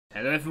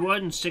Hello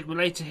everyone,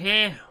 Sigma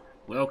here.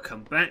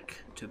 Welcome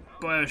back to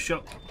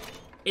BIOSHOCK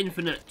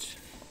Infinite.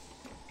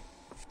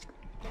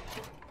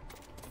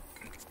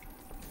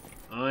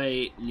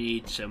 I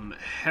need some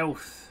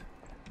health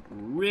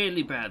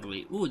really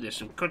badly. Ooh, there's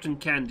some cotton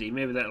candy,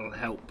 maybe that'll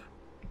help.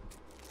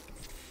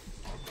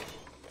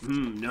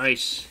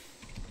 Nice.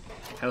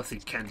 Healthy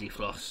candy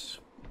floss.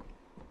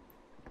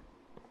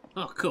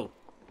 Oh, cool.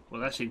 Well,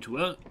 that seemed to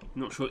work.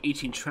 Not sure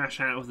eating trash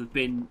out of the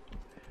bin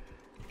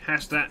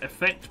has that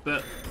effect,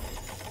 but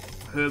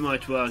who am I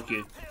to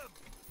argue?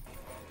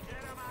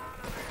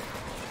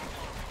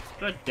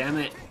 God damn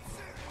it.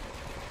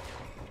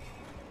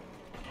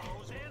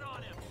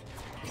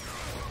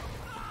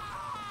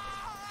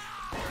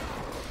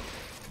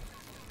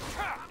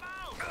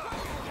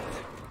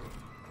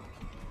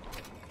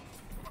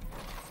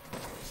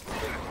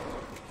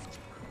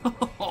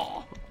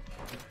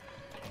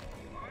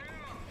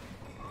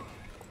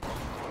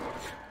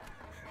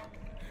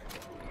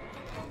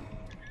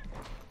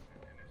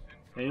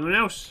 Anyone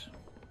else?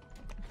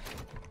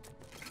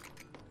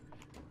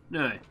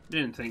 No,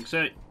 didn't think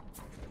so.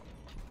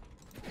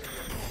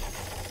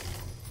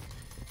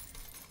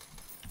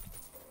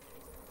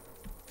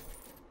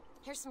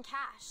 Here's some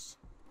cash.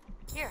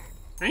 Here.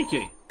 Thank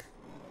you.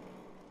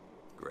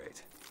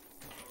 Great.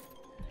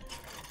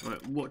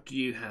 Right, what do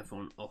you have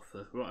on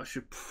offer? Right, I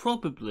should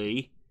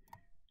probably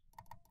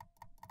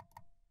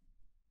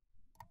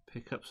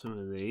pick up some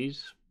of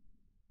these.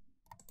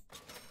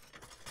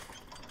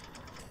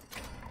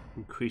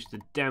 Increase the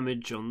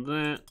damage on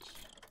that.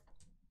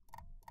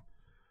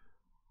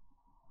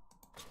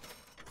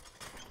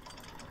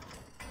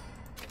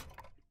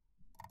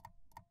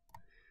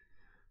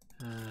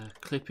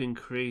 Clip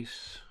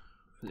increase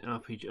for the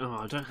RPG. Oh,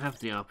 I don't have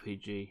the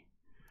RPG.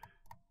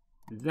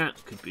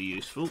 That could be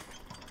useful.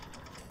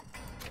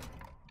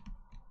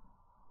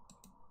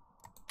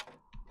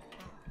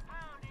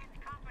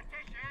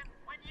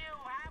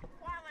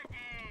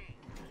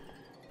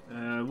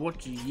 What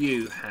do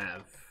you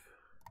have?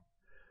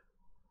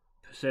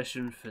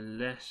 Possession for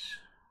less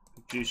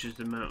reduces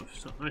the amount of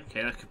stuff.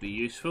 Okay, that could be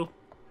useful.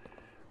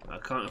 But I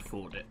can't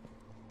afford it.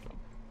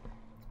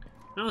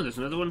 Oh, there's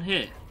another one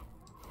here.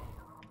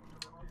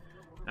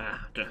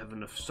 Ah, I don't have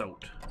enough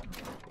salt.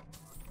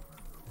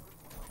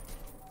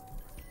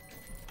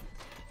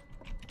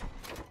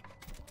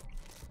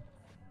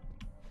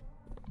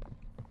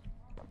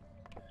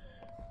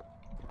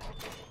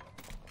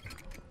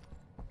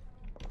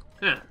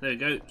 Ah, there we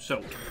go,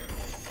 salt.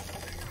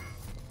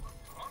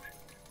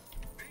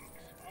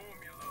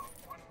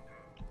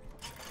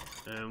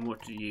 And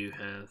what do you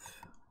have?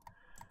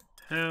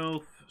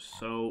 Health,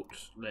 salt,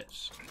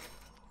 let's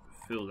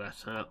fill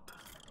that up.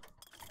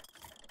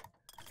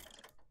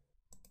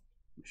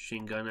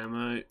 Machine gun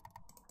ammo.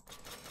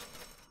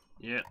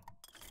 Yep.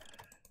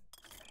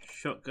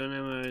 Shotgun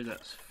ammo,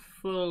 that's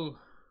full.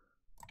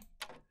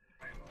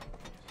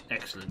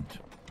 Excellent.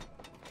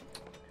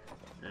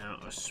 Now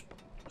I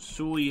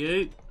saw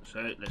you,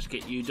 so let's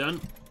get you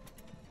done.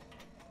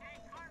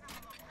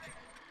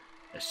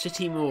 A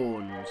City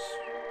Mourns.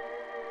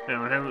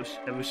 Now,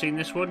 have we seen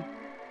this one?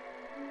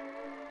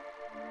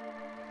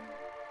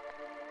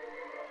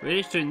 Really?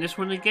 It's doing this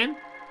one again?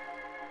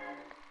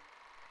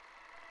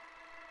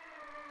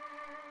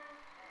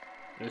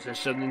 Is there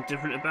something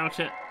different about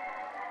it?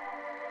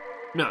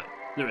 No,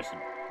 there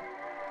isn't.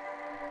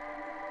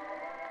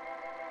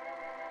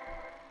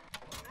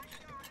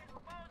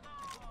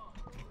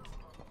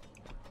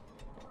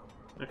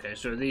 Okay,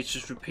 so are these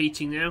just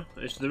repeating now?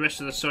 Is the rest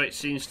of the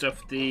sightseeing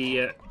stuff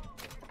the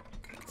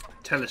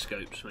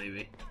telescopes,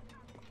 maybe?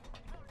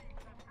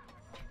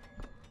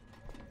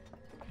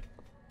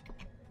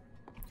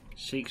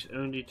 Seeks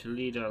only to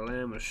lead our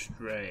lamb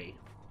astray.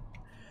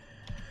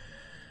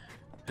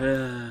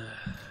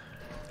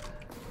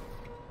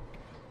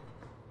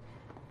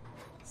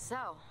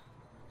 So,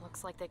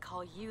 looks like they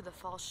call you the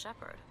false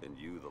shepherd. And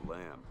you the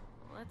lamb.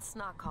 Let's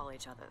not call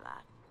each other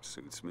that.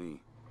 Suits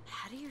me.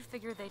 How do you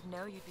figure they'd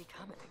know you'd be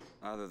coming?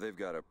 Either they've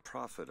got a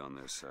prophet on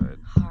their side,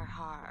 Har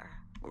har.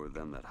 or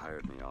them that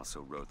hired me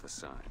also wrote the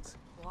signs.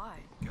 Why?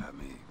 Got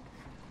me.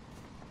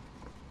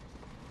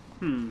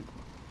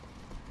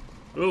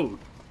 Oh,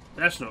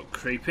 that's not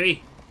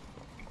creepy.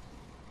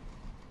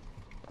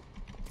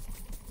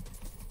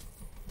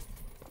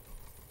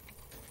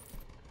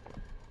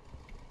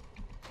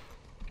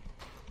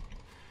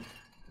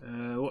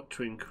 What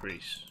to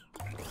increase?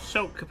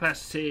 Salt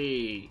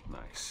capacity.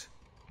 Nice.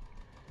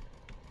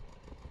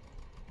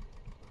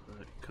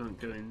 Right, can't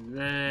go in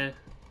there.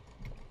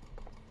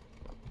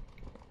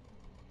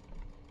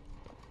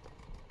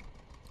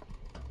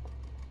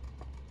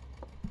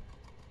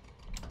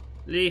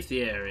 Leave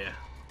the area.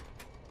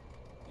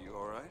 You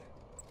alright?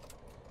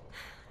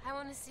 I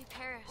want to see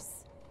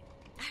Paris.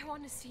 I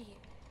want to see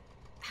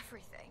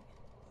everything.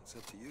 It's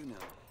up to you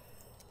now.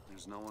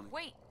 There's no one...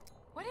 Wait,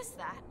 what is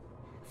that?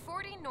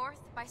 40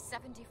 north by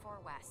 74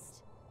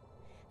 west.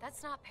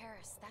 That's not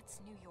Paris, that's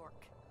New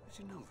York. How'd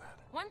you know that?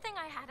 One thing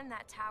I had in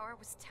that tower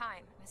was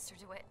time, Mr.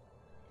 DeWitt.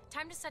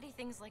 Time to study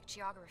things like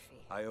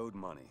geography. I owed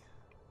money.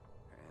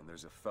 And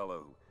there's a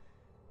fellow who...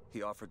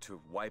 He offered to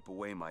wipe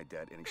away my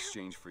debt in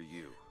exchange for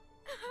you.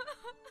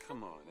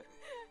 Come on.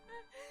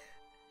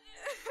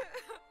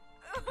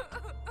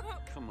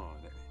 Come on.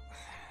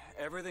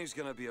 Everything's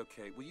gonna be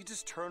okay. Will you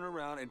just turn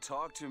around and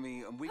talk to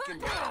me and we can...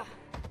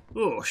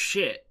 Oh,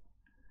 shit.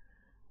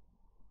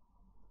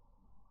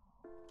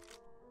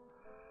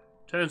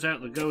 Turns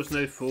out the girl's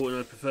no fault and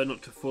I prefer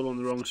not to fall on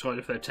the wrong side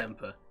of her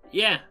temper.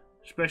 Yeah,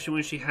 especially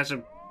when she has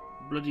a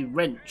bloody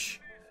wrench.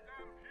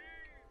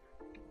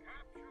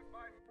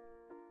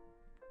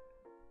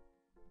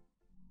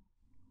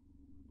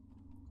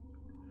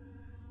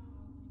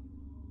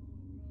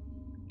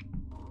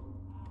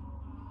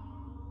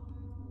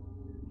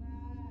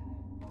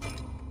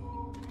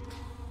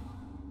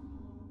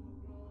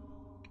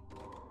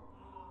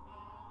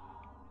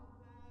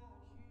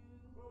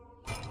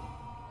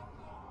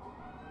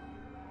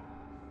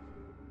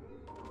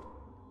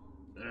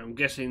 I'm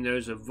guessing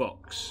those are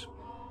Vox.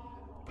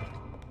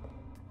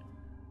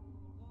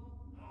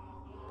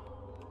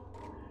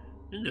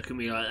 Don't look at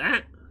me like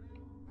that.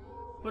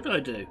 What do I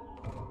do?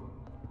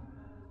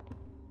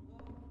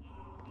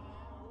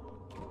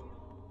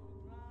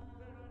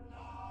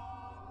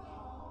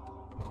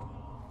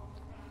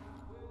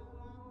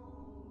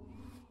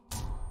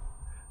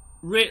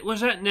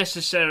 Was that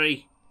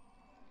necessary?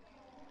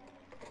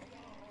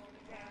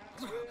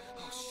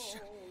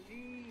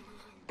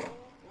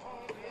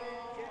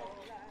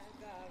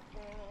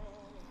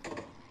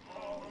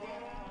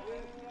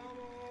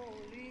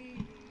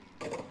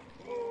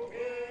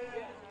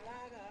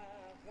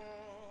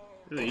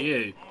 Who are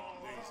you?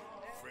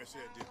 Fresh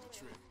air did the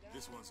trick.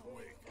 This one's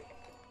awake.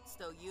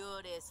 So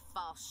you're this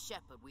false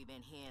shepherd we've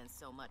been hearing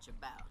so much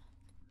about.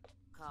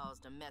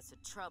 Caused a mess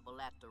of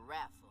trouble at the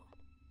raffle.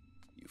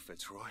 You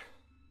Fitzroy?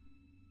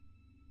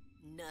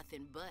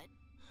 Nothing but.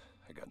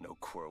 I got no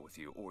quarrel with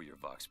you or your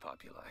Vox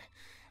Populi.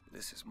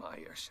 This is my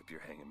airship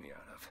you're hanging me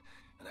out of,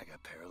 and I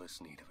got perilous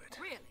need of it.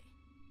 Really?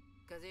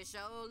 Cause it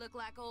sure look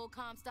like old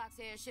Comstock's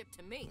airship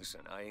to me.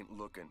 Listen, I ain't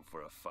looking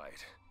for a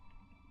fight.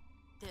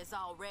 There's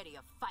already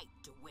a fight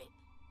to win.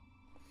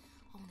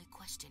 Only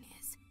question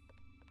is,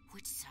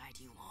 which side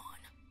you on?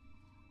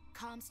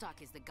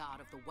 Comstock is the god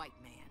of the white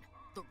man,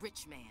 the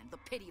rich man, the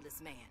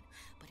pitiless man.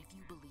 But if you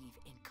believe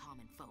in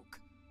common folk,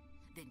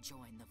 then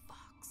join the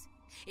Vox.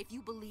 If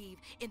you believe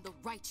in the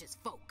righteous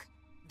folk,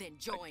 then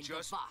join the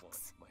Vox.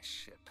 Want my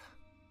ship.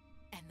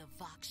 And the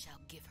Vox shall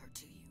give her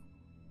to you.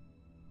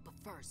 But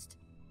first,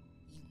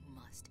 you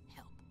must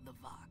help the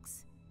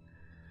Vox.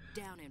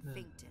 Down in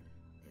Finkton,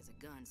 there's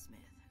a gunsmith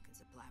who can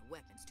supply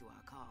weapons to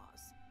our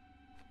cause.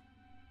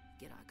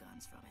 Get our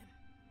guns from him,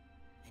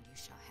 and you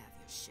shall have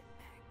your ship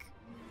back.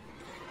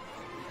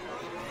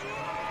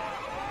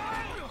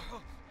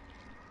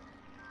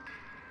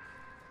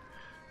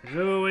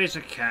 There's always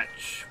a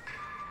catch.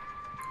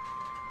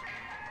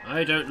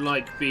 I don't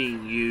like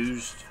being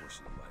used.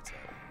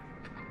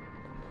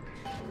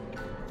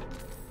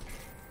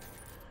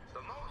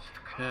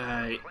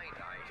 Okay.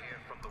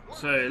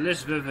 So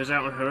Elizabeth is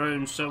out on her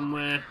own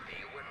somewhere.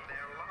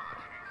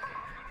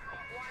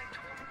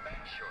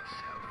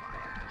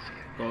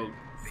 Well,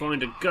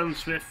 find a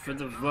gunsmith for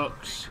the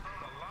Vox.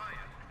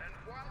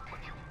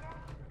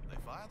 They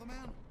fire the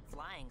man?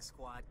 Flying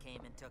squad came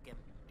and took him.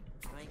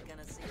 You ain't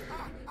gonna see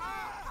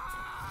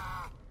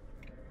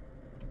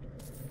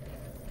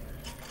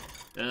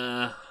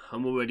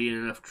I'm already in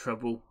enough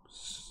trouble.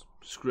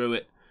 Screw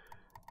it.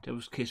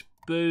 Devil's Kiss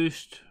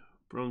boost.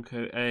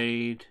 Bronco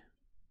aid.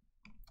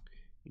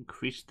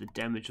 Increase the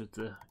damage of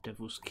the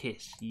Devil's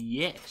Kiss.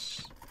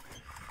 Yes.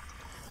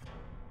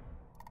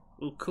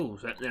 Oh, cool.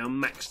 Is that now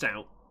maxed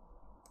out?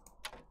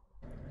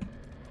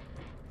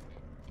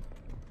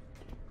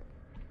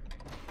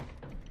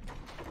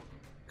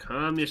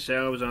 Calm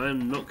yourselves. I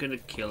am not going to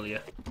kill you.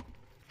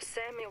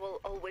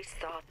 Samuel always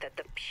thought that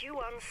the pew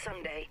on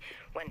Sunday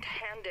went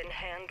hand in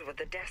hand with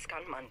the desk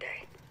on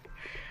Monday.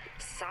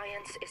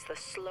 Science is the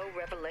slow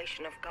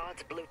revelation of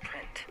God's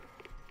blueprint.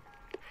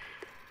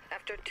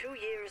 After 2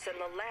 years in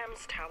the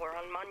Lamb's Tower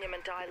on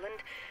Monument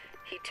Island,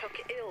 he took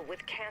ill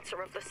with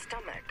cancer of the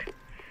stomach.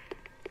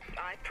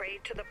 I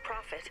prayed to the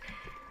prophet,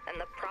 and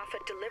the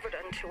prophet delivered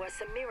unto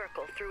us a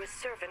miracle through his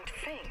servant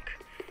Fink.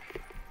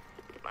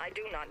 I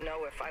do not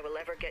know if I will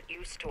ever get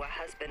used to a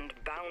husband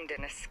bound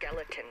in a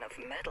skeleton of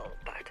metal,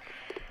 but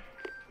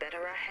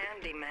better a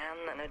handy man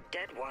than a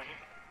dead one.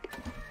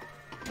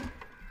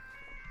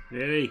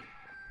 Really?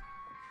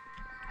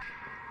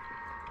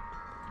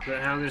 Is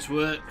that how this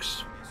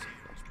works?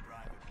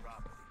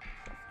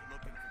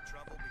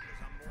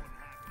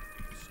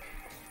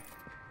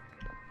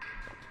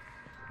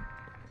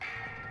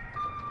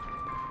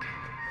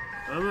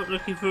 I'm not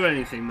looking for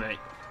anything, mate.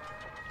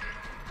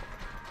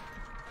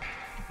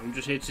 I'm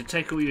just here to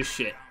take all your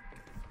shit.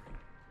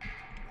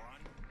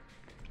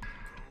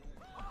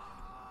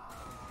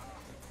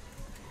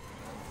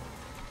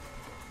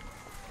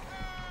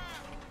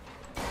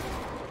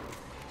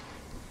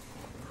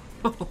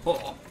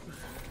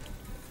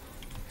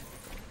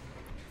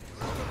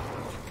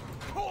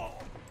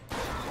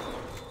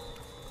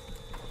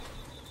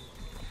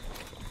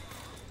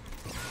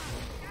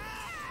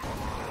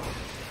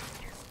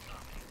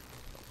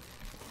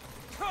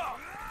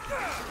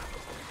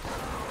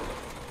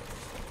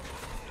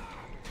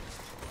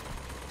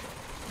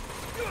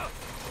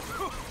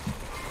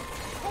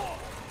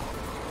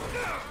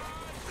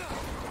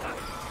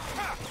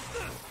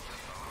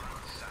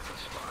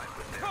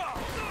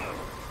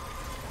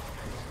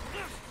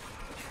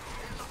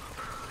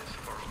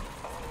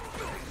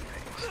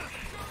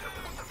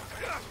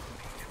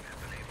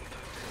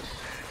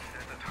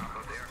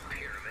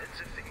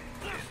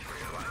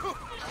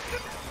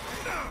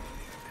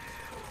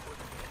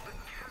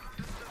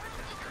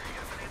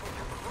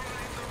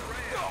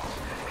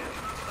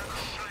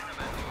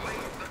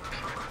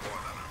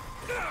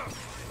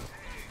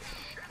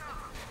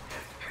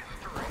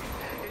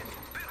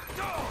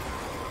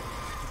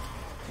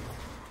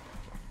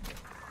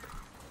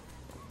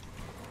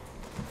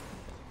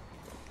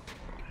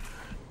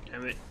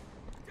 damn it.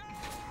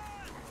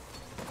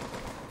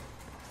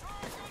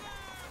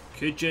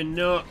 Could you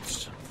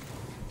not?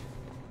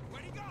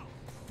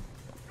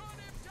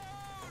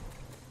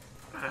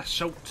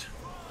 Assault.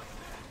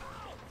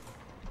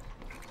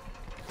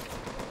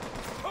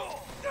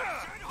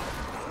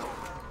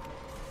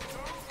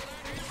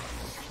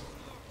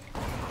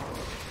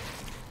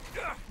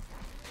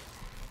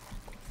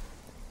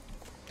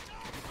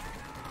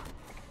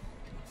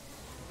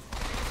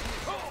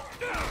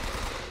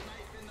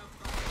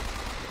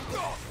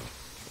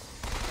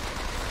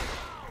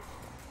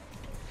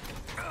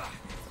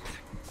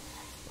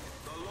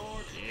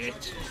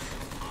 Shit.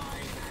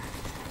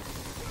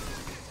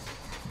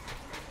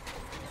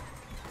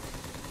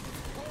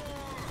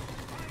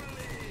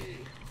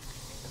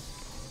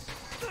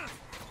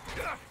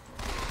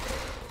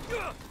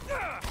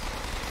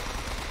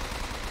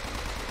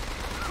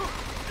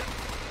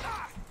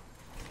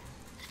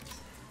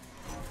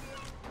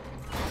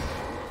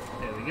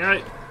 There we go.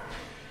 Is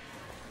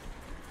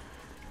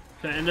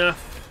that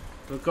enough?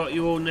 We've got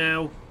you all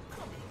now.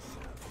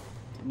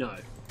 No.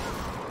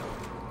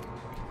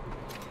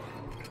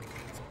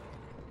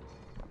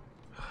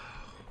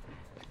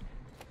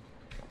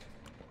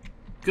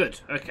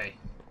 Good, okay.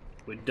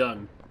 We're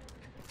done.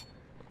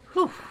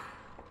 Whew.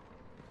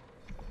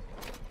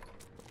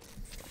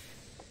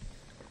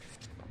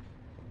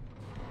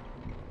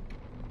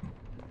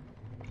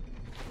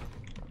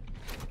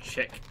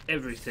 Check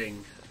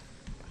everything.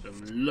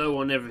 I'm low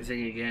on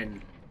everything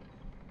again.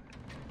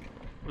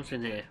 What's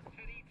in here?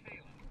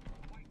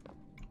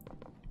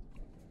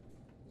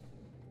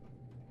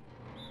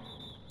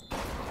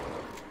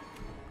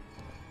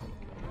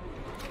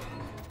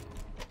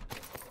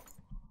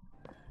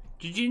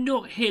 Did you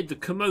not hear the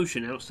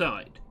commotion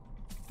outside?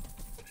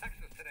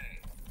 Texas today.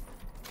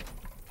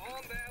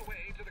 On their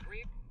way to the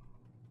green.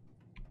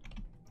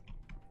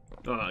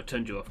 Oh, I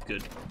turned you off.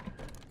 Good.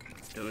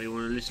 Don't really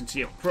want to listen to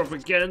your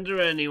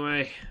propaganda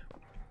anyway.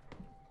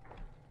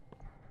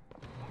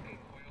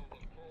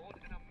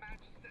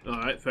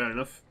 Alright, fair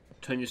enough.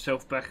 Turn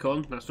yourself back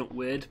on. That's not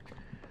weird.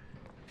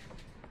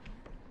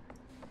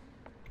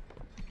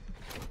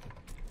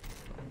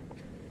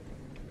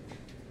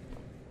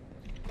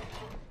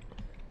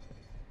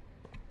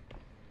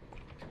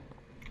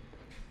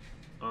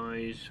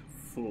 Eyes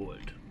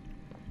forward.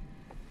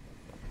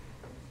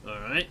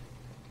 Alright.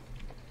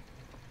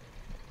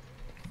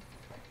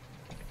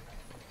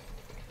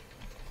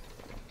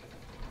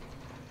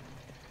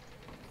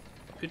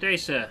 Good day,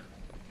 sir.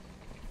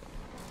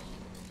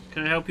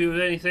 Can I help you with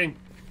anything?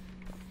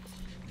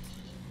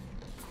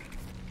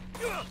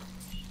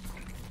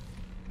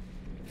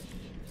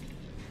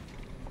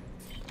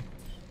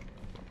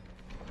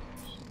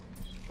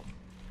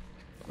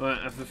 Right,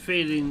 I have a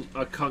feeling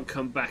I can't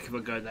come back if I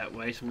go that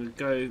way, so I'm going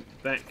to go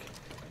back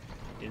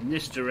in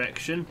this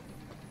direction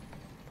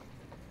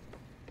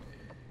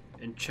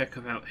and check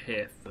about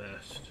here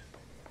first.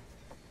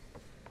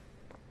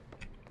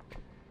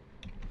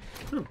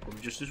 Oh,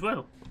 probably just as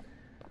well.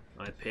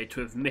 I appear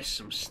to have missed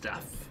some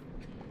stuff.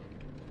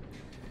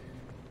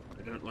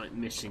 I don't like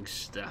missing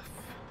stuff.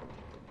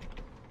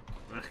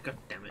 Ah, God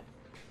damn it.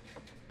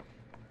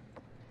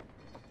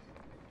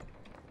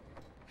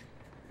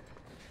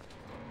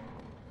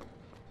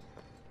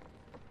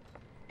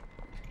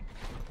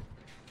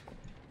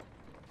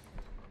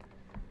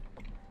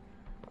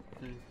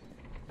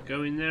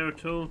 Go in there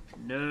at all?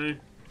 No?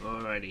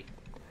 Alrighty.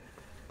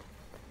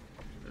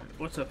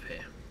 What's up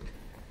here?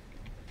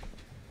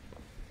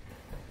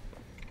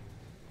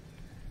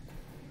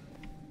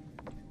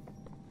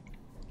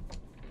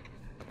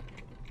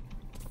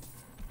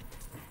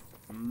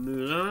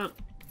 That.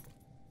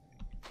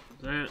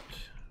 That.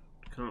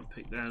 Can't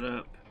pick that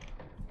up.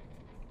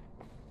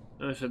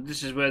 Oh, so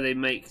this is where they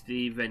make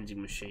the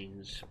vending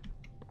machines.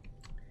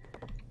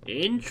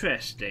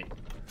 Interesting.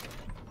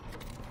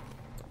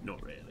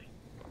 Not really.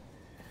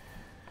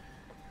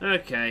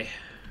 Okay.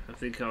 I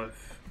think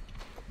I've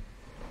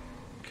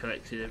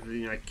collected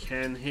everything I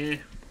can here.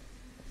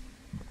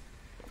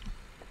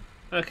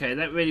 Okay,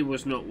 that really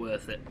was not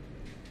worth it.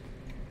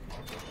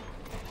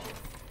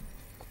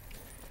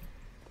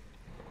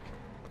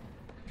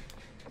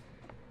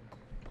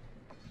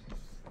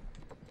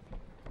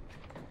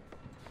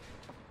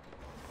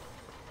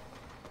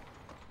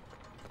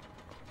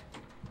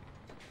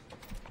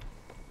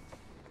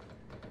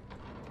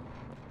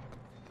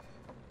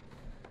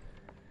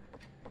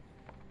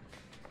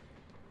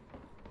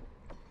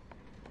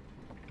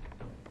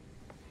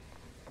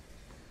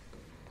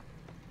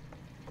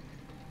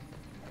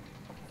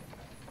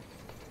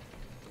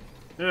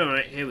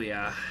 Alright, here we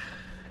are.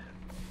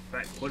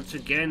 Back once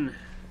again.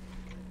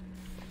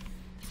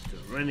 The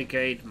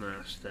Renegade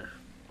Master.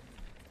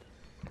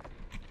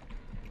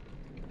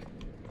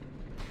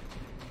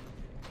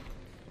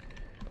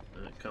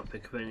 I can't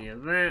pick up any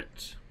of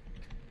that.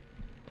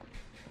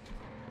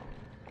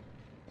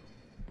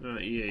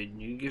 Alright,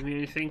 you give me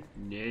anything?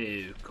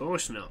 No, of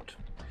course not.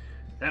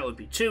 That would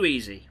be too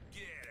easy.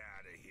 Get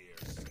out of here,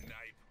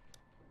 snipe.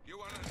 You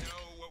want to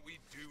know what we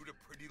do to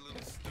pretty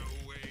little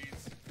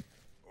stowaways?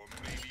 Or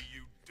maybe you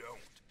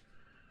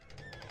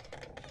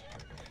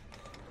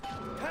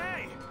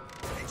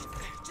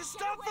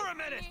up for a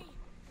minute!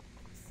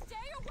 Stay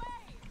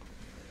away!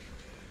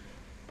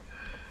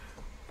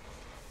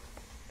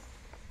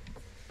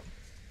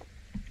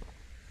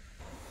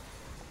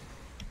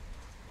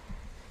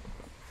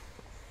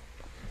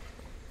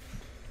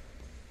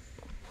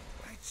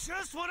 I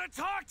just want to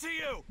talk to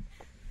you!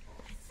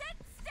 I said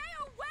stay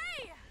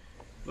away!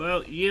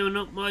 Well, you're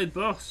not my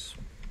boss.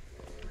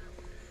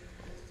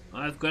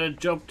 I've got a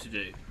job to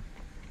do.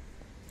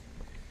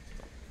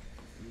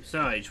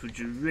 Besides, would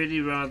you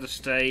really rather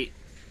stay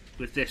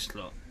with this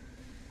lot?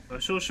 I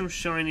saw some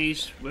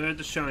shinies. Where are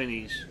the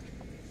shinies?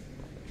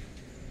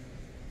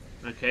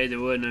 Okay, there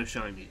were no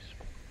shinies.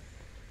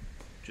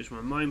 Just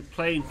my mind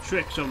playing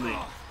tricks on me.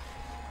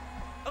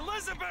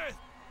 Elizabeth!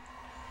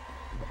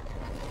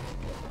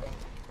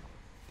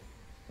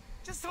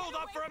 Just hold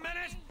up for a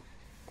minute!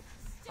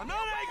 I'm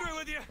not angry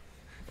with you!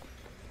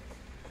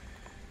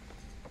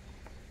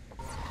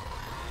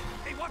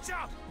 Hey, watch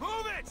out!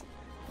 Move it!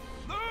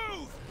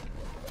 Move!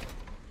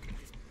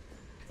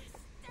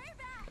 Stay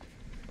back!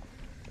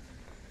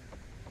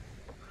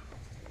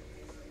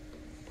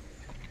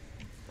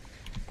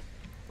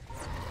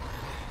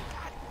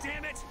 God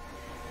damn it!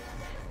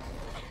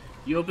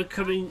 You're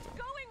becoming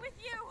Going with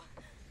you!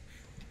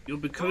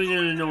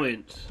 an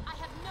annoyance. I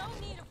have no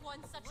need of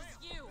one such as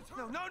you!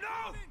 No, no,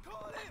 no!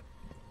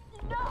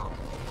 No!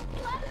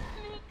 Let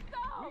me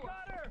go!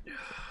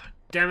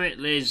 Damn it,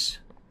 Liz.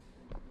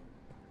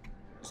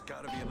 There's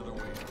gotta be another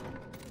way.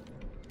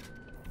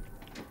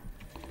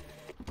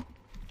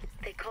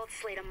 They called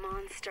Slade a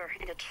monster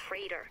and a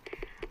traitor.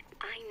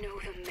 I know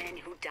the men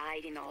who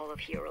died in the Hall of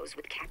Heroes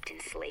with Captain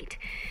Slate.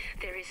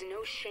 There is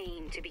no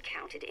shame to be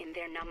counted in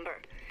their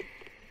number.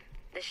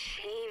 The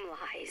shame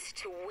lies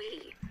to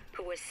we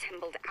who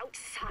assembled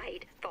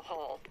outside the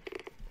hall.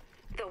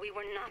 Though we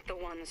were not the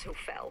ones who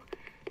fell,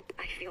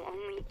 I feel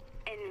only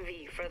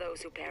envy for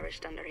those who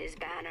perished under his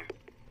banner.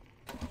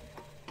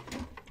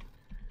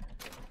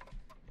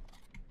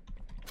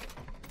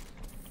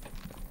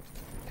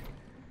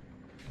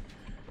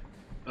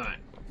 Alright,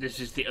 this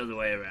is the other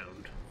way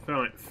around.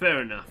 Right,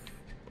 fair enough.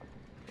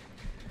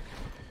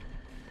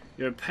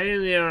 You're a pain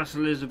in the ass,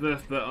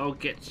 Elizabeth, but I'll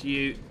get to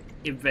you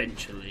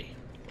eventually.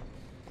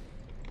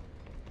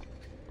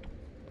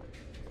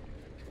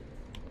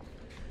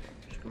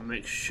 Just gonna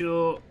make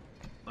sure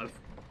I've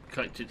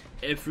collected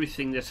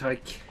everything that I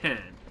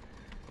can.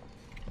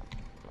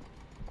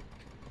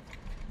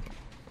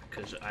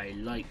 Because I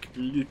like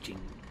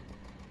looting.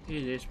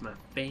 It is my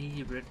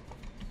favourite.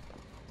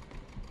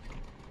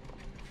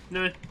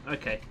 No?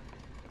 Okay.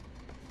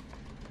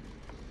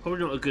 Probably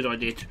not a good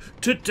idea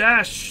to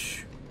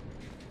dash!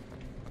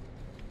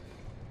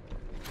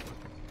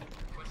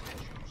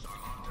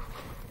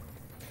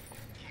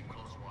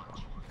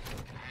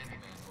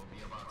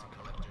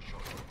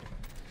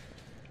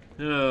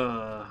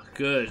 Oh,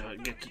 good. I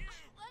get to...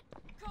 Let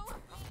go of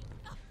me!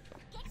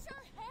 Get your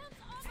hands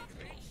off of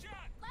me!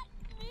 Let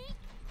me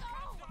go!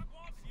 Doc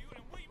wants you,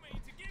 and we mean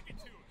to give you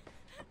to him.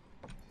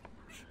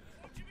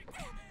 Won't you be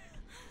quiet?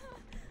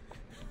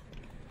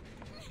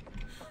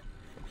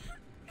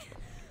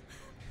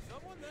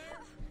 Someone there?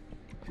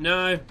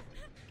 No.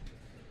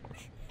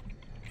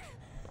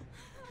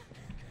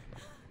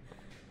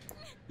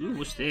 Ooh,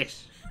 what's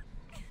this?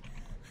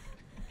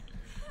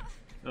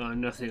 Oh,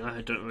 nothing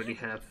I don't already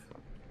have.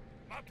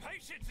 My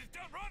patience is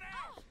done run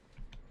out.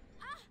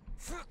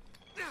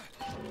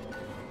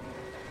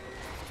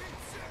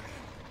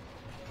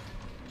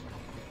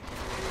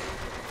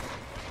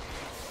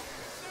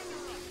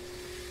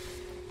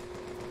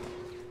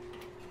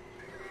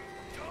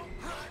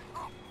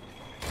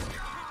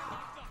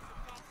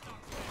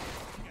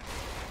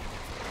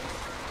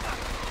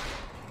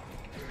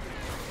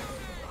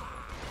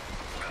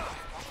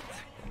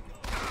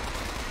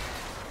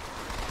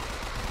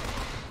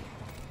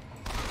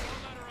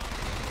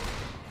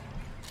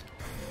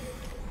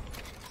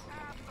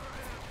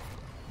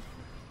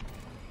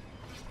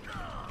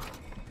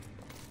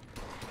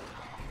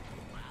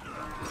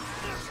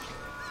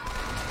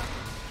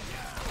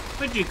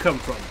 Where'd you come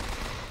from?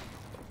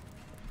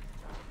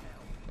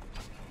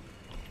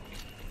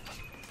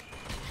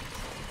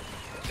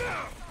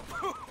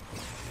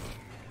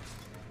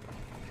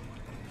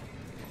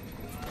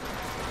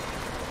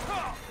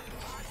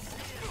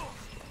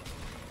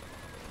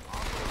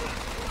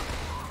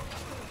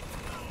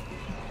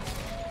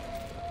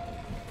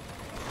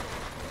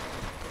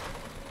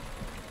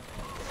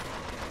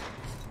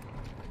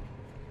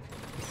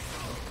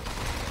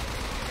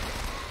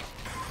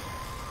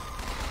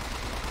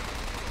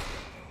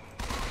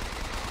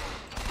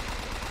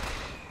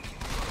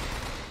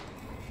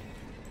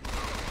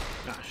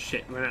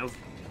 Shit, ran out of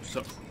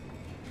stuff.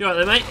 You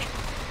alright there, mate?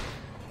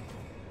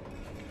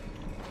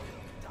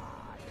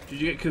 Did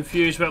you get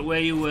confused about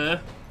where you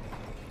were?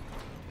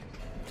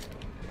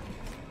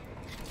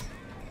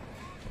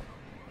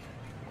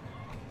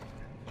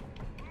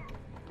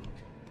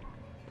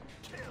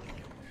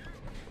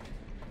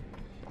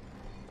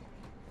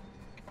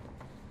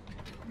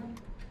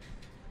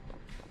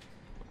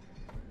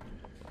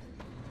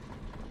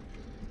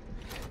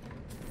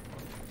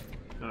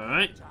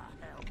 Alright.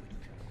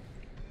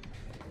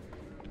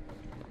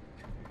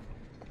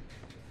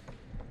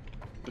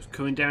 Was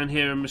coming down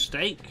here a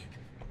mistake?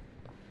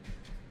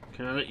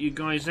 Can I let you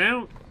guys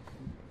out?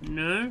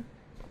 No?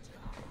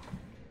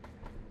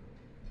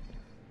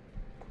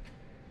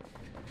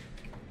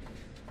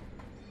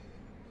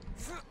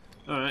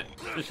 Alright,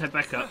 let's head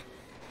back up.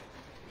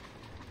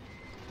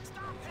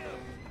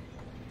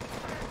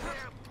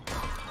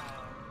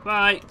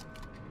 Bye!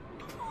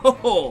 Ho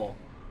ho!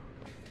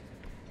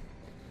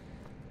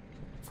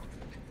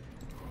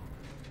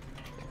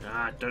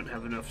 Ah, I don't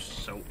have enough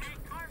salt.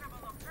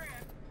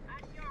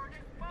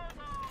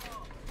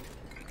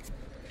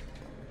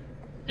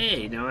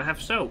 Hey, now I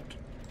have salt.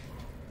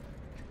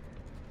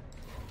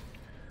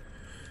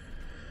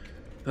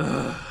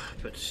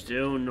 But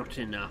still not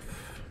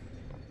enough.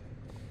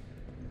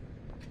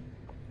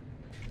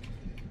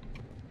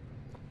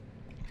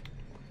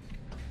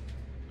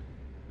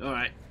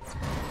 Alright.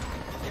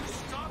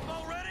 Stop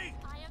already!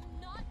 I am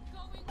not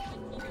going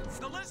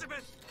with you.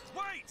 Elizabeth,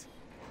 wait!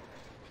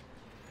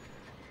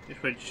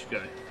 Which way did she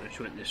go? Oh,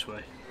 she went this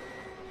way.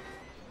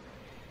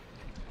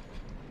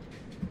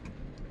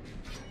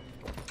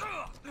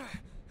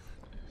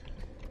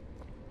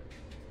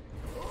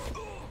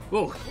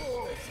 Whoa!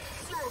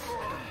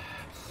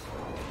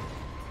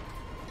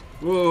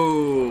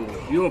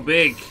 Whoa! You're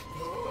big!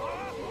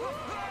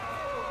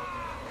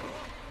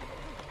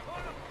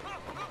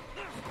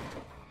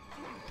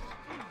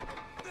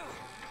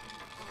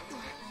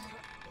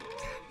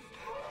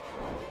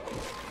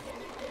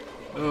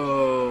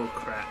 Oh,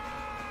 crap.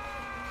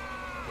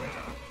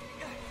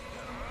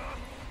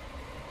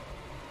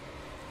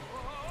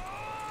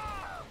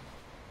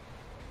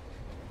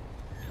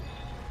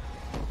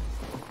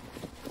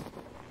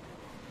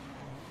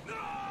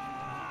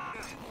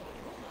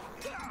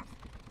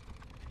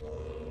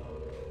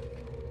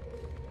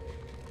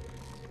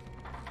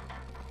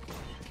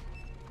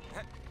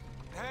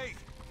 Hey,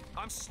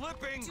 I'm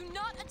slipping! Do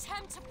not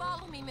attempt to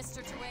follow me, Mr.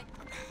 DeWitt.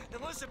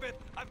 Elizabeth,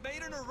 I've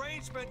made an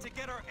arrangement to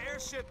get our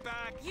airship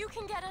back. You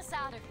can get us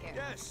out of here.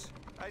 Yes,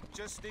 I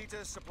just need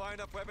to supply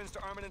enough weapons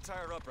to arm an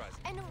entire uprising.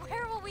 And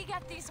where will we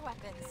get these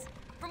weapons?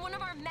 From one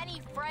of our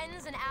many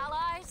friends and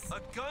allies?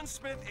 A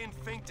gunsmith in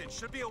Finkton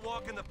should be a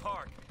walk in the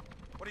park.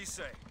 What do you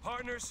say,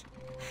 partners?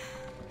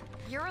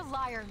 You're a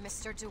liar,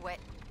 Mr. DeWitt.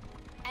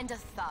 And a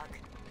thug.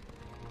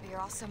 But you're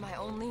also my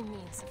only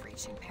means of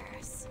reaching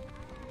Paris.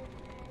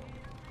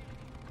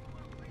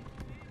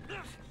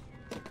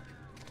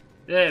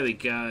 There we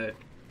go.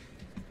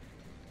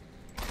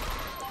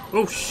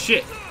 Oh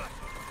shit!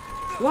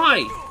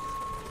 Why?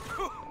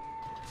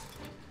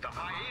 The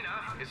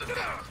hyena is a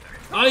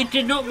suspect. I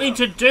did not mean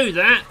to do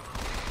that!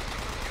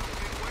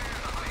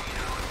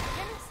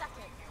 Give me a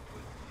second.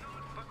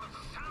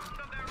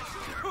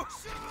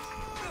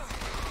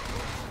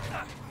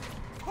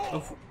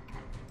 Oh,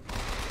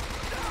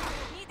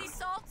 Need these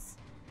salts?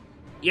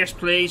 yes,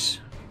 please.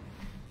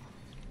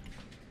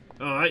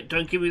 Alright,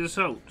 don't give me the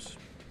salts.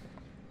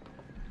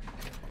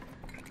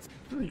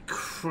 Holy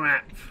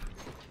crap.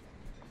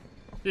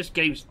 This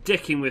game's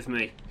dicking with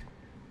me.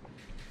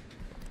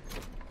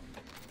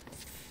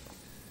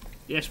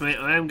 Yes, mate,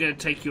 I am going to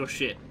take your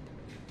shit.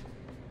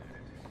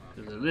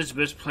 Because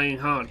Elizabeth's playing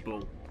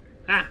hardball.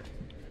 Ah!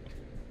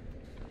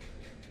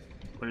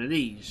 One of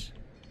these.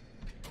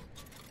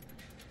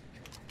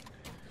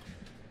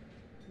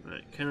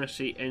 Right, can I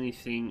see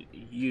anything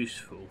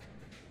useful?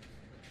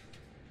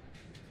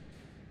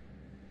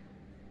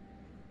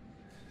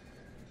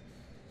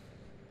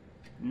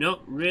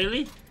 Not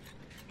really.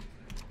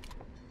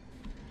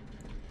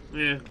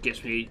 Yeah,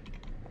 gets me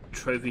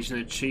trophies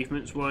and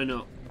achievements, why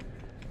not?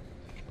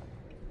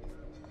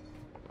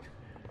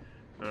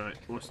 Alright,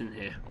 what's in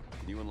here?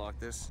 Can you unlock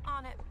this?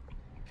 On it.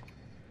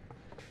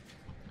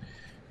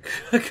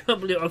 I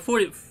can't believe I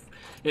thought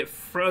it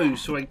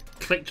froze, so I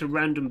clicked a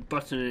random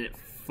button and it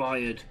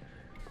fired.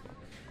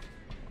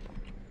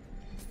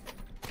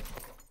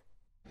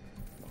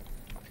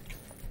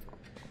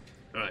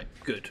 Alright,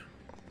 good.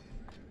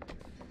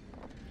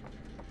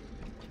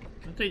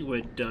 I think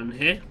we're done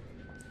here.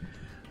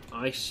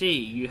 I see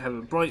you have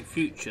a bright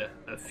future.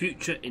 A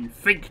future in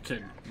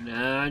Finkton.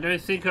 No, I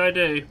don't think I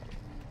do.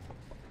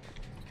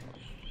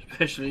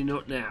 Especially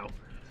not now.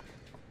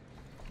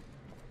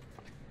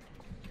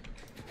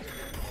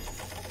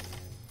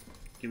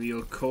 Give me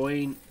your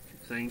coin.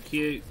 Thank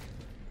you.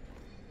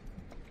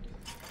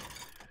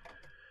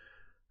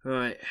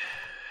 Right.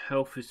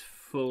 Health is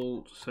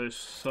full, so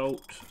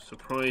salt,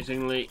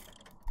 surprisingly.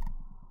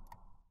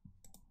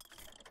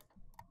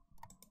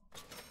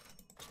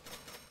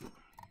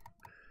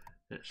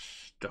 Let's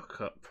stock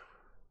up.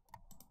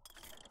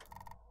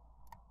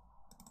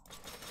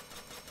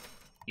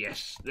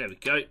 Yes, there we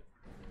go.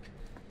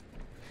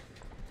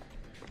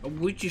 Oh,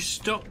 would you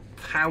stop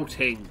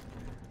pouting?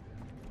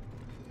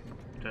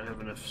 Don't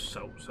have enough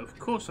salts. Of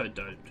course I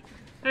don't.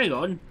 Hang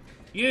on.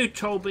 You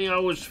told me I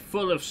was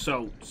full of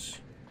salts.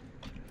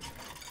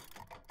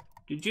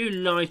 Did you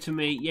lie to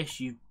me? Yes,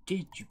 you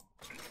did.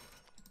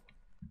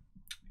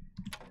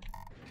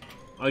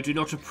 I do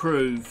not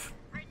approve.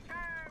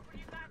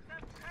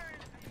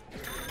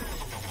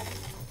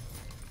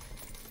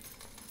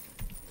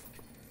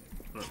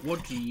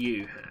 What do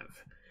you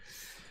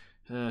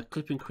have?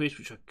 Clip increase,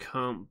 which I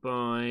can't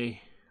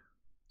buy.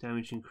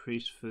 Damage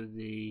increase for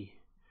the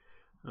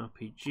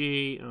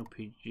RPG.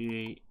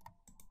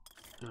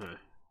 Oh.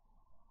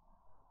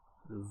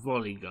 The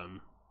volley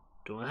gun.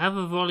 Do I have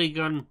a volley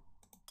gun?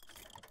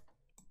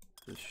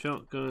 The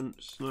shotgun,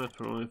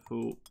 sniper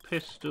rifle,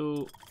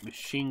 pistol,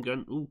 machine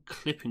gun. Ooh,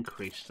 clip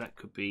increase. That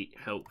could be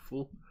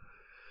helpful.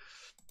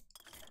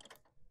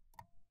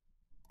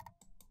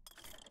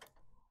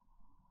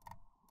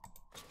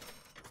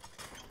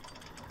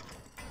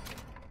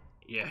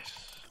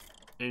 Yes.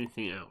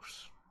 Anything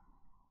else?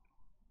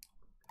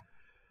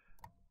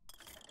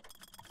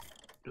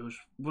 There was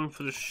one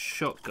for the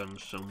shotgun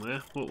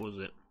somewhere. What was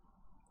it?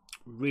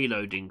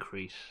 Reload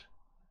increase.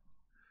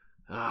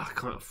 Ah, I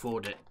can't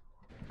afford it.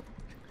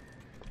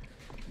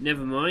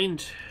 Never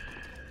mind.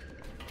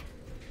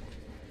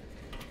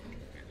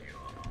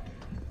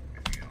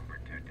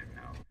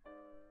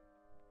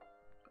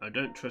 I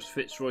don't trust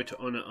Fitzroy to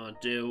honour our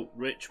deal.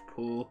 Rich,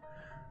 poor,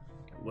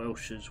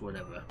 Welshers,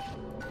 whatever.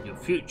 Your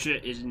future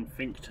is in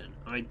Finkton.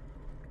 I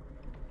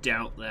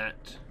doubt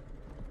that.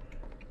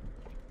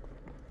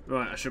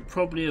 Right, I should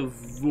probably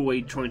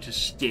avoid trying to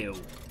steal.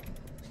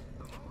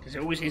 Because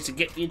it always seems to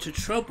get me into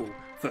trouble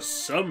for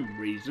some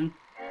reason.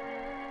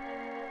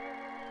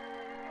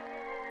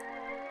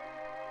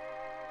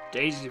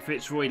 Daisy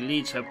Fitzroy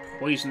leads her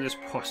poisonous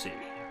posse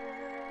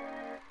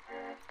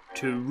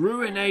to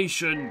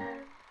ruination.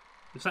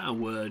 Is that a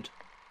word?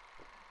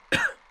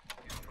 That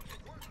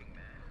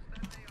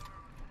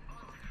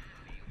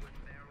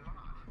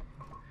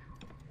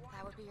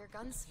would be your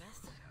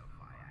gunsmith.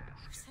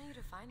 Who sent you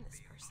to find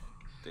this person?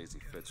 Daisy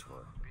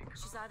Fitzroy.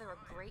 She's either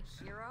a great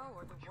hero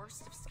or the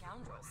worst of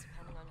scoundrels,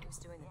 depending on who's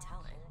doing the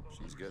telling.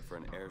 She's good for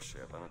an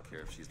airship. I don't care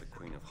if she's the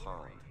Queen of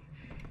Holland.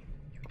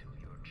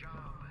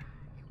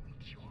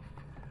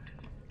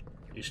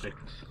 Is the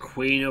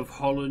Queen of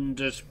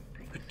Holland a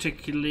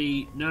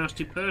particularly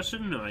nasty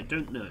person? I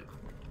don't know.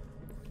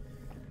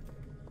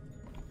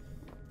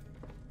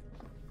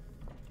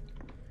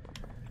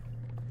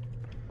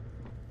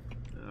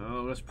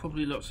 Oh, there's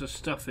probably lots of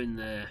stuff in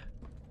there.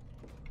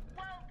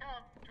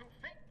 Welcome to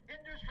Fink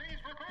Industries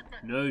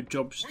Recruitment. No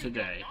jobs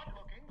today. We're not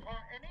looking for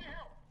any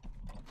help.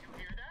 You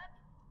hear that?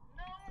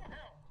 No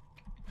help.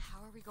 How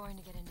are we going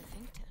to get into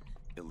Finkton?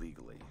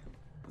 Illegally.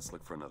 Let's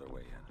look for another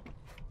way in.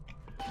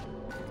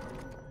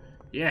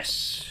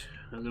 Yes,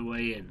 another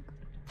way in.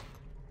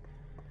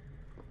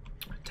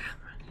 Damn,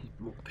 I need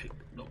more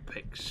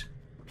lockpicks.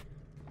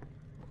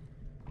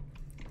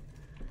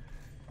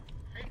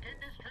 Fink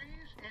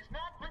Industries is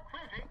not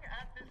recruiting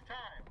at this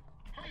time.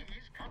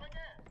 Please come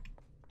again.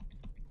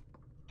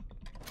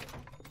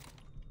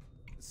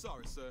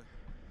 Sorry, sir,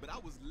 but I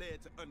was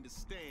led to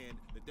understand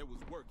that there was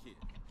work here.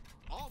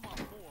 All my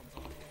forms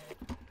are...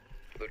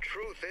 The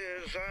truth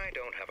is, I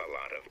don't have a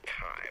lot of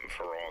time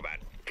for all that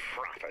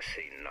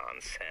prophecy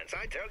nonsense.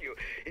 I tell you,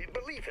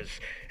 belief is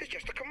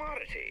just a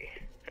commodity.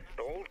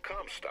 Old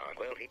Comstock,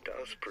 well, he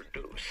does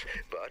produce,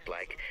 but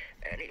like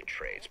any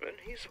tradesman,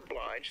 he's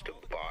obliged to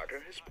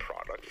barter his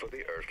product for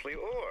the earthly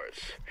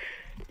ores.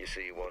 You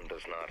see, one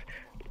does not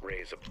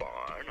raise a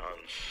barn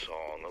on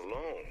song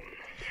alone.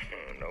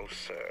 No,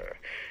 sir.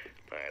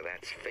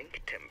 That's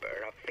Fink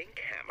timber, a Fink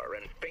hammer,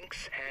 and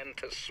Fink's hand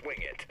to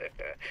swing it.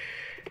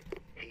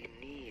 He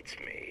needs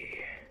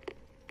me,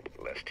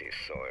 lest he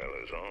soil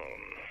his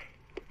own.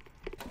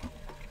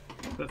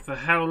 But for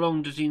how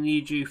long does he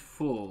need you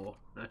for?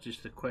 That is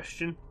the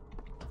question.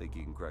 Think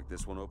you can crack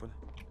this one open?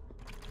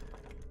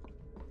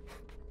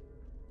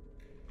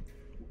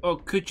 Oh,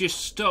 could you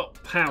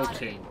stop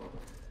pouting?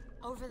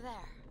 Over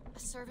there, a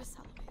service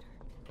elevator.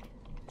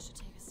 It should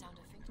take us down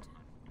to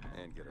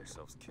Finkton. And get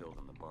ourselves killed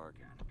in the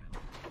bargain.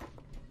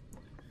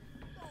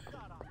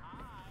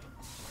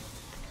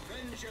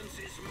 Vengeance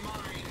is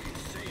mine,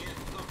 saith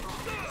the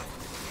prophet.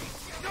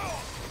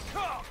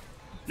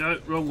 No,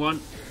 wrong one.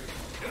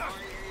 My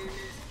aim is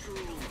true,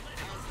 as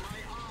my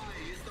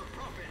eye is the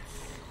prophet's.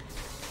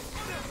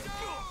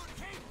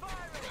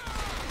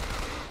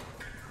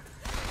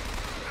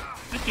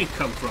 Where'd you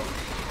come from?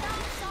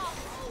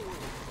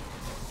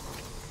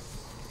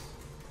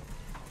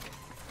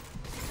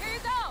 Here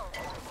you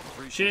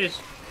go! Cheers.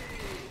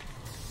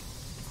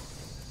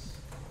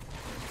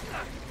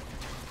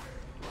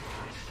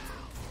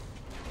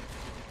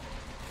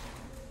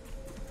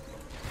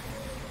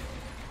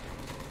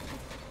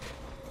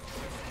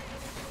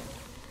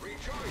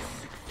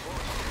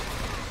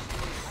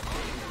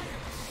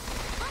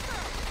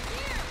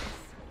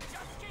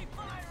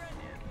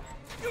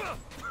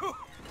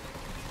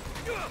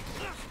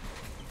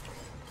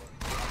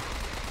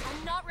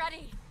 I'm not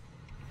ready.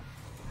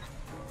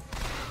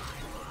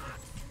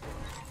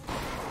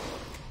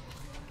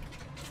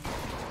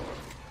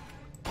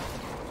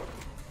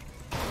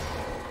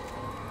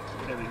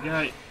 There we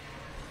go.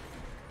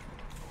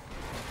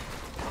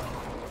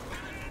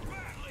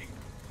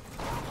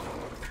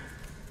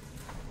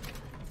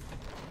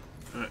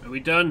 Alright, are we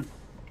done?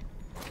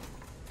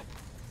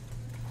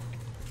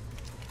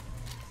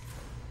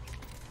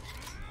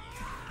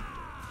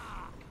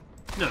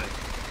 No,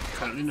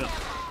 apparently not.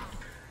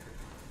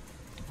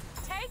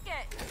 Take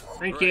it.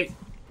 Thank you.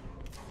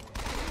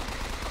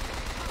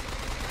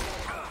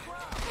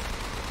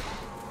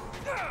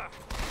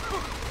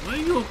 Where are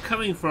you all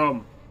coming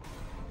from?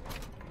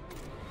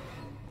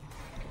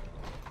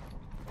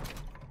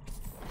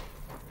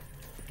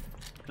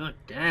 God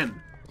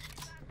damn.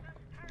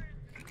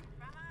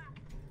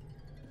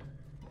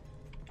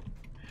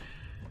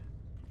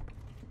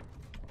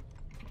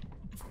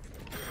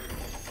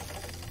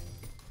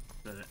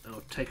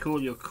 I'll take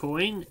all your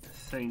coin.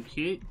 Thank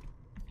you.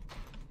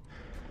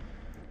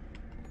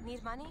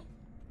 Need money?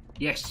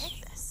 Yes.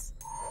 Take this.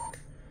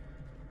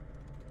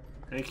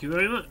 Thank you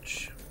very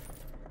much.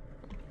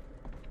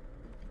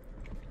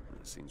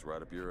 That seems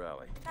right up your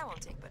alley. That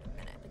won't take but a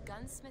minute. The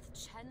gunsmith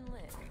Chen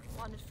Lin,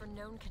 wanted for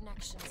known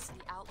connections to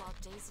the outlaw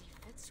Daisy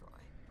Fitzroy.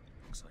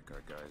 Looks like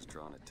our guy's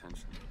drawn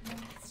attention.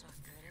 That's not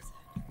good, is it?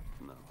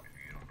 No.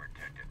 You don't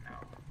protect it now.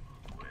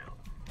 Will.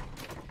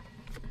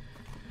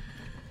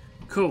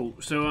 Cool,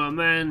 so our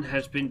man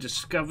has been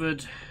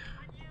discovered.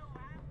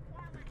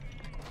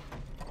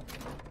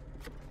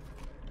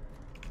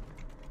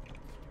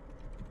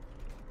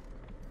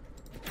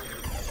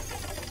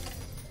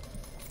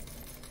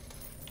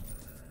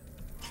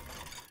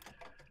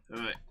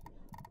 Alright.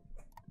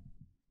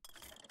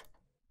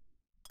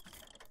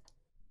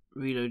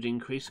 Reload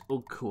increase.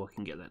 Oh cool, I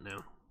can get that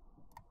now.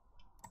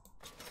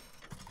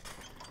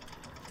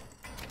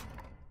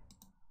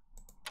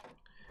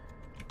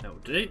 That'll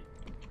do. Lately,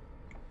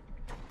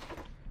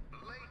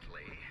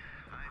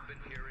 I've been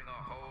hearing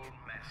a whole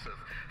mess of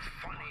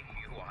funny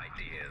new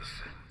ideas.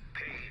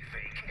 Paid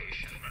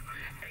vacation,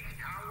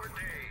 8-hour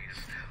days,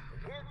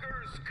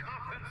 workers'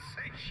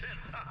 compensation.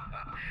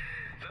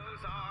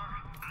 Those are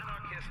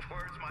anarchist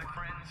words, my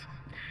friends.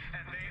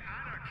 And the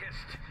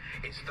anarchist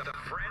is the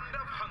friend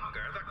of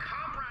hunger, the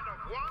comrade of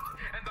want,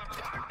 and the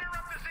partner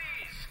of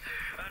disease.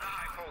 And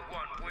I, for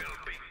one, will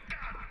be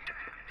goddamned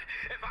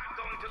if I'm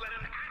going to let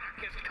an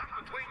anarchist come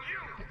between you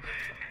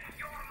and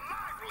your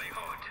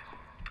livelihood.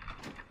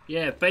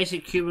 Yeah,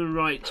 basic human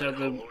rights are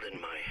the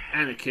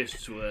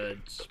anarchists'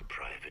 words.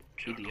 Private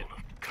Idiot. journal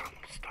of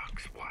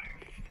Comstock's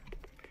wife.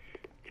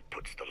 It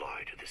puts the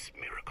lie to this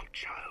miracle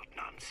child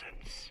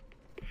nonsense.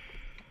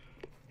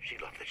 She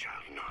loved the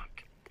child not.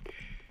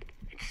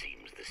 It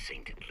seems the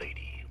sainted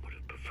lady would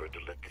have preferred to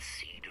let the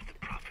seed of the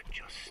prophet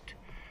just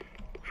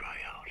dry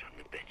out on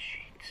the bed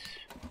sheets.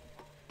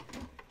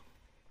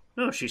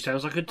 Oh, she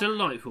sounds like a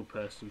delightful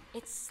person.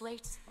 It's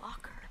Slate's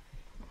locker.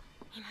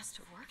 He must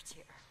have worked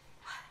here.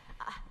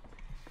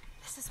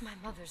 This is my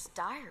mother's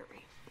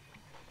diary.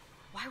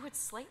 Why would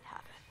Slate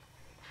have it?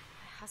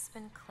 My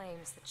husband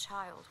claims the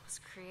child was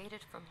created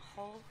from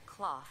whole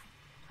cloth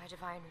by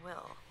divine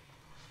will.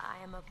 I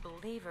am a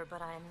believer,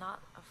 but I am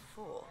not a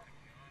fool.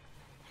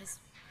 His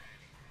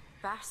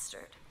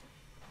bastard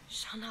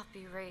shall not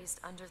be raised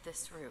under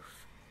this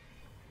roof.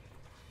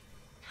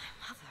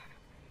 My mother.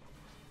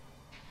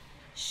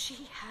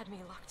 She had me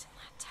locked in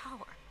that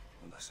tower.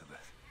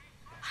 Elizabeth.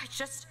 I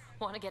just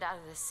want to get out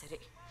of this city.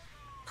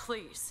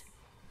 Please.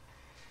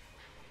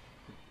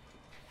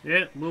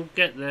 Yeah, we'll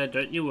get there,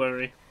 don't you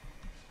worry.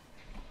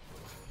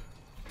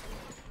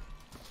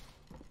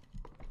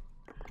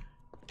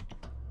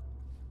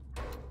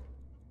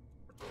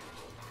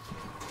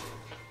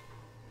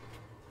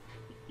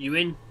 You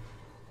in?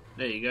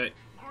 There you go.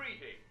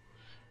 Greetings.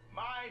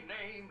 My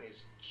name is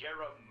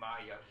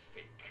Jeremiah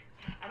Fick,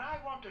 and I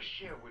want to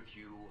share with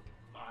you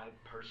my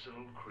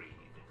personal creed.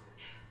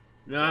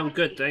 No, I'm What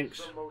good, is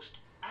thanks. the most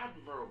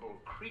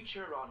admirable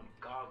creature on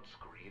God's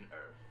green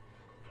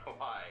earth?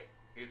 Why,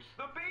 it's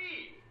the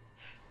bee.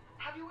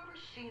 Have you ever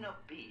seen a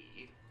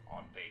bee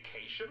on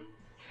vacation?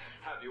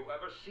 Have you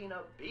ever seen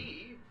a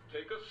bee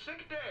take a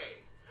sick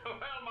day? Well,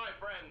 my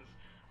friends,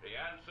 the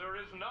answer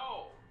is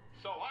no.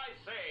 So I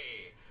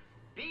say,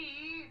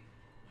 be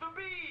the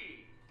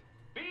bee.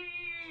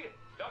 Be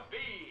the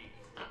bee.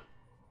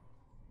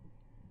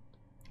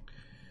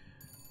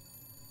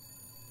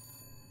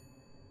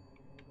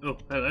 Oh,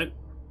 hello.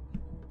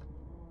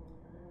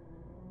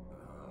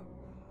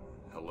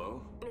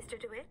 Hello? Mr.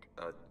 DeWitt,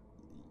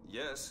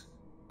 Yes?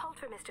 hold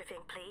for Mr.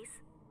 Fink, please.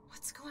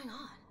 What's going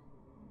on?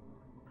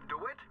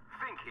 DeWitt,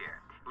 Fink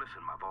here.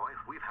 Listen, my boy,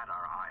 we've had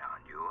our eye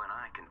on you, and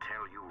I can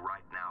tell you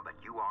right now that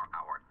you are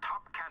our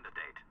top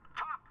candidate.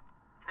 Top!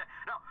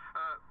 Now,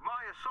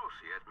 my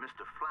associate,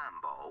 Mr.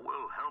 Flambeau,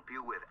 will help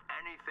you with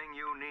anything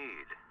you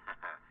need.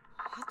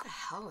 What the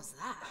hell was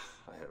that?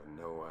 I have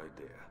no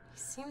idea. He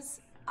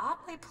seems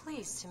oddly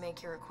pleased to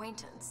make your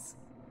acquaintance.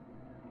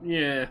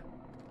 Yeah,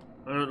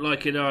 I don't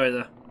like it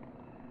either.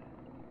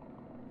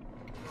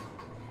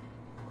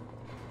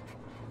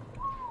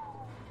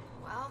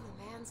 Well,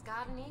 the man's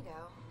got an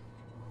ego.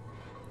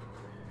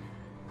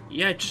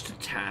 Yeah, just a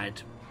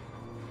tad.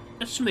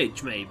 A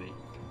smidge, maybe.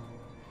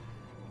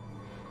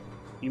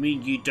 You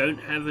mean you don't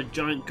have a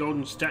giant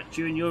golden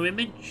statue in your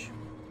image?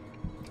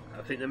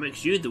 I think that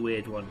makes you the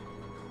weird one.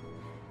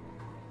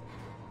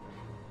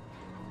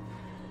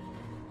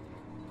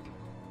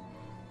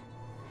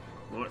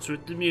 What's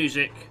with the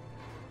music?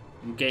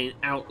 I'm getting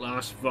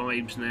Outlast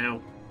vibes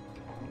now.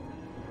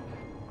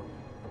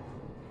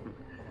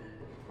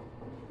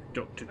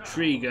 Dr.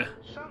 Trigger.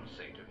 Some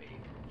say to me,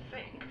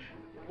 think,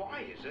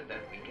 why is it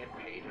that we get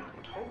paid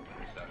in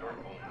tokens that are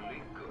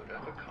only good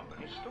at the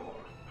company store?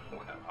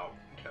 Well, I'll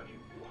tell you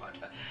what,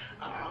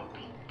 I'll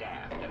be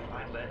damned if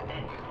I let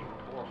any of you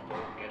poor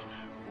folk get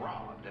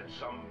robbed at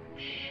some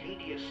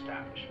shady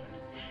establishment.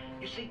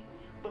 You see,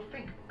 the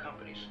Fink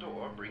Company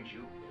store brings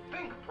you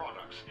Fink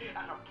products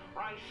at a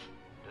price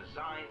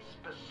designed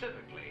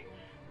specifically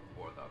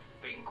for the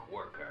Fink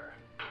worker.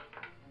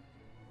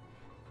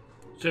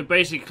 So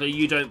basically,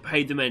 you don't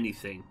pay them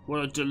anything.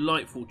 What a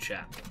delightful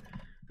chap.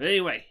 But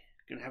anyway,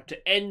 gonna have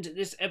to end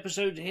this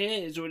episode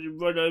here. It's already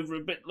run over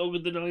a bit longer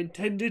than I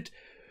intended.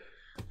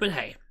 But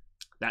hey,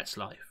 that's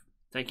life.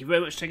 Thank you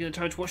very much for taking the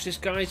time to watch this,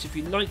 guys. If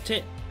you liked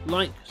it,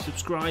 like,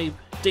 subscribe,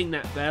 ding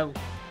that bell.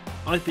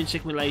 I've been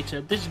Sigma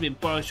Later. This has been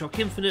BioShock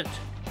Infinite,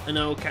 and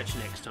I will catch you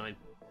next time.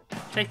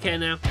 Take care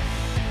now.